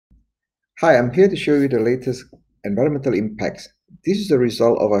Hi, I'm here to show you the latest environmental impacts. This is the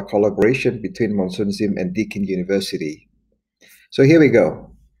result of a collaboration between MonsoonSIM and Deakin University. So here we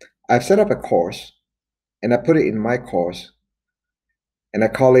go. I've set up a course and I put it in my course and I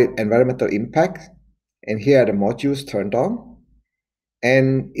call it environmental impact. And here are the modules turned on.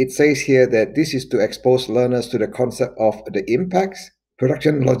 And it says here that this is to expose learners to the concept of the impacts.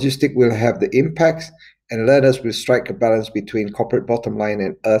 Production logistic will have the impacts and learners will strike a balance between corporate bottom line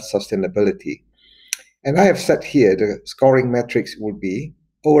and earth sustainability. And I have set here the scoring metrics would be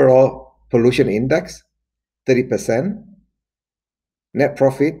overall pollution index, 30%, net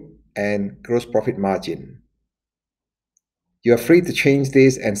profit, and gross profit margin. You are free to change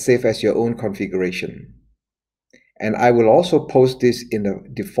this and save as your own configuration. And I will also post this in the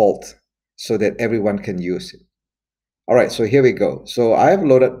default so that everyone can use it. All right, so here we go. So I have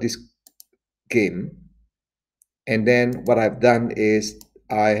loaded this game. And then what I've done is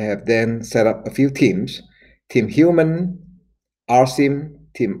I have then set up a few teams. Team Human, RSIM,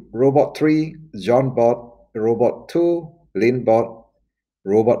 Team Robot 3, JohnBot, Robot 2, LinBot,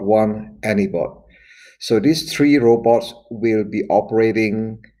 Robot 1, AnyBot. So these three robots will be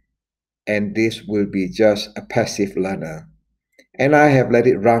operating and this will be just a passive learner. And I have let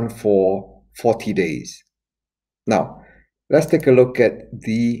it run for 40 days. Now, let's take a look at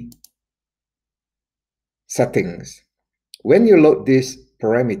the settings. When you load these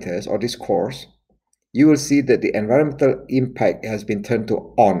parameters or this course, you will see that the environmental impact has been turned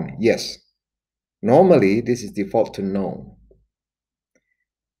to on. Yes. Normally, this is default to no.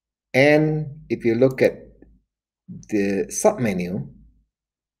 And if you look at the submenu,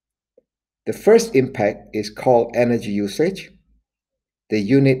 the first impact is called energy usage. The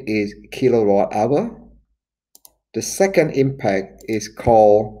unit is kilowatt hour. The second impact is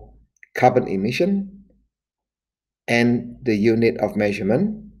called carbon emission and the unit of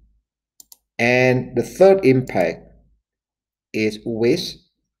measurement. And the third impact is waste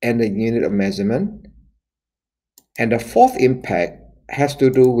and the unit of measurement. And the fourth impact has to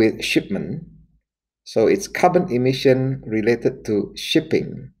do with shipment. So it's carbon emission related to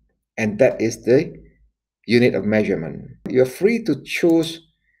shipping, and that is the unit of measurement. You're free to choose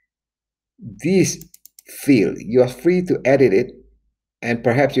this field. You are free to edit it, and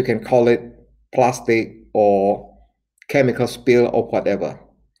perhaps you can call it plastic or chemical spill or whatever.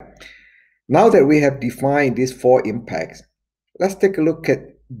 Now that we have defined these four impacts, let's take a look at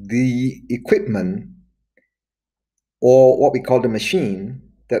the equipment or what we call the machine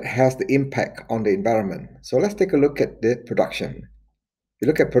that has the impact on the environment. So let's take a look at the production. If you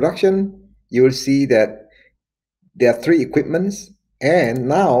look at production, you will see that there are three equipments and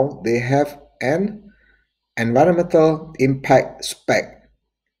now they have an environmental impact spec.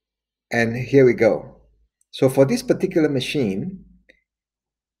 And here we go. So for this particular machine,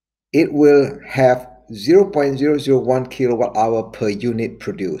 it will have 0.001 kilowatt hour per unit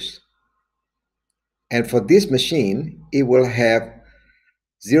produced. And for this machine, it will have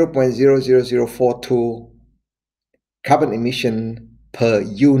 0.00042 carbon emission per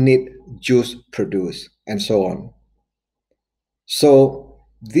unit juice produced, and so on. So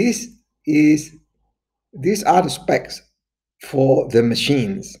these are the specs for the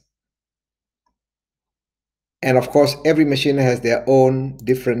machines. And of course, every machine has their own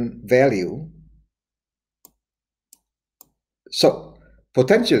different value. So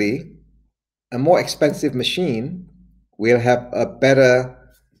potentially, a more expensive machine will have a better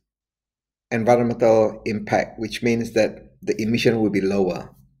environmental impact, which means that the emission will be lower.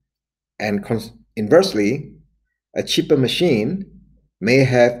 And inversely, a cheaper machine may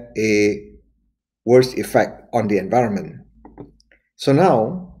have a worse effect on the environment. So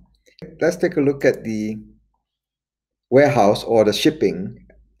now, let's take a look at the warehouse or the shipping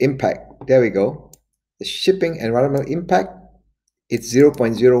impact. There we go. The shipping environmental impact, it's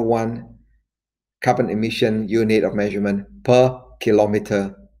 0.01 carbon emission unit of measurement per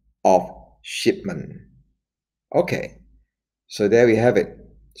kilometer of shipment. Okay, so there we have it.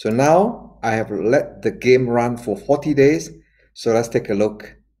 So now I have let the game run for 40 days. So let's take a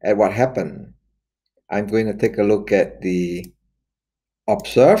look at what happened. I'm going to take a look at the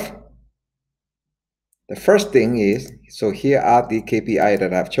observe. The first thing is, so here are the KPI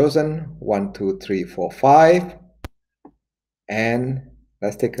that I've chosen, 1, 2, 3, 4, 5. And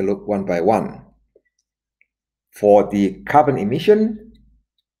let's take a look one by one. For the carbon emission,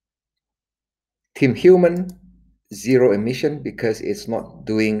 Team Human, 0 emission because it's not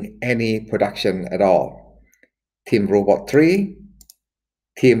doing any production at all. Team Robot 3,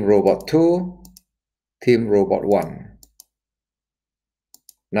 Team Robot 2, Team Robot 1.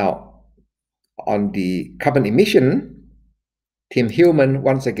 Now, on the carbon emission, Team Human,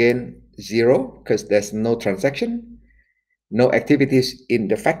 once again, 0 because there's no transaction, no activities in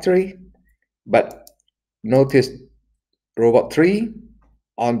the factory. But notice robot 3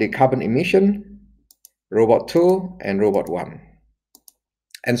 on the carbon emission, robot 2 and robot 1,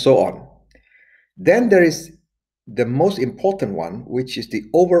 and so on. Then there is the most important one, which is the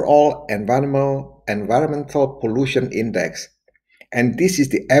overall environmental pollution index. And this is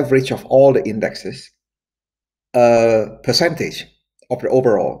the average of all the indexes, percentage of the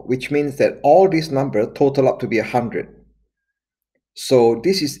overall, which means that all these numbers total up to be 100. So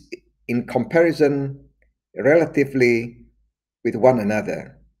this is in comparison relatively with one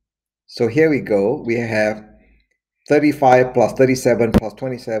another. So here we go. We have 35 plus 37 plus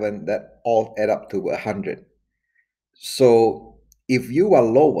 27, that all add up to 100. So if you are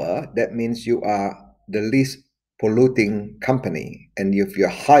lower, that means you are the least polluting company. And if you're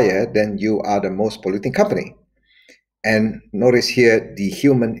higher, then you are the most polluting company. And notice here, the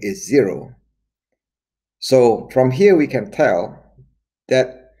human is 0. So from here, we can tell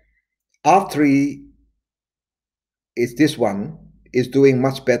that R3 is this one, is doing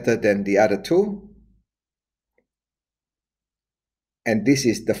much better than the other two. And this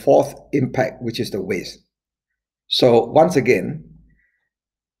is the fourth impact, which is the waste. So once again,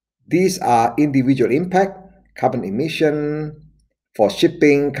 these are individual impact: carbon emission for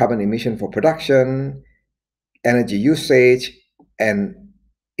shipping, carbon emission for production, energy usage, and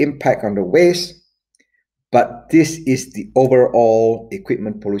impact on the waste. But this is the overall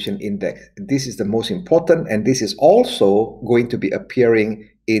equipment pollution index. This is the most important, and this is also going to be appearing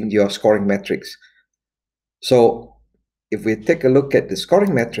in your scoring metrics. So if we take a look at the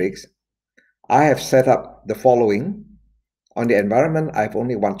scoring metrics, I have set up the following. On the environment, I have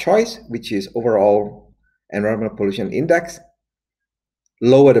only one choice, which is overall environmental pollution index.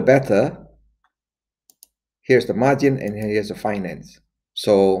 Lower the better. Here's the margin, and here's the finance.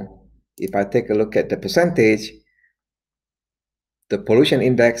 So if I take a look at the percentage, the pollution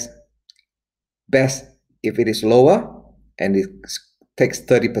index, best if it is lower, and it takes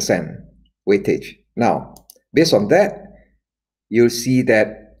 30% weightage. Now, based on that, you'll see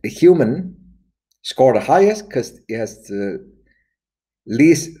that the human score the highest because it has the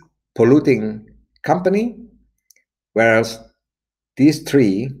least polluting company, whereas these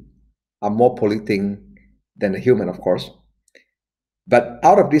three are more polluting than the human, of course. But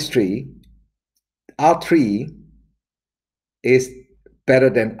out of these three, R3 is better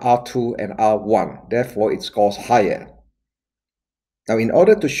than R2 and R1. Therefore, it scores higher. Now, in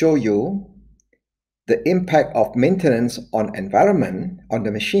order to show you the impact of maintenance on environment, on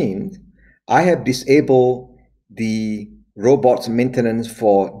the machine, I have disabled the robots maintenance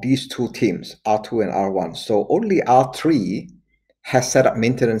for these two teams, R2 and R1. So only R3 has set up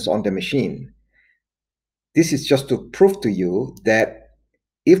maintenance on the machine. This is just to prove to you that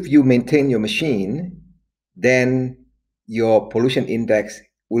if you maintain your machine, then your pollution index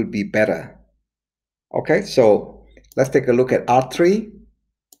will be better. Okay, so let's take a look at R3.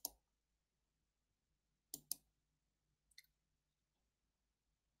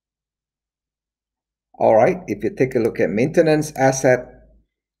 All right, if you take a look at maintenance asset,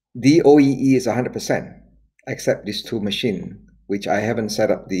 the OEE is 100%, except these two machines, which I haven't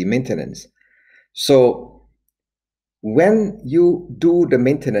set up the maintenance. So when you do the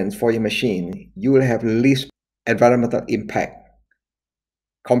maintenance for your machine, you will have least environmental impact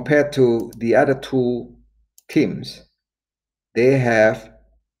compared to the other two teams. They have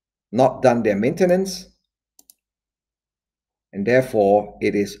not done their maintenance, and therefore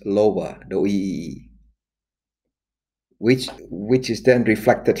it is lower, the OEE, which is then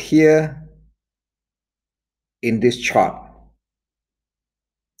reflected here in this chart.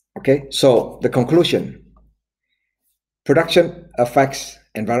 Okay, so the conclusion: production affects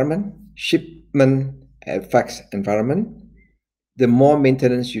environment, shipment affects environment. The more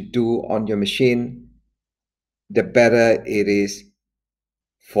maintenance you do on your machine, the better it is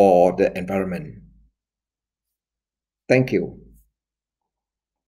for the environment. Thank you.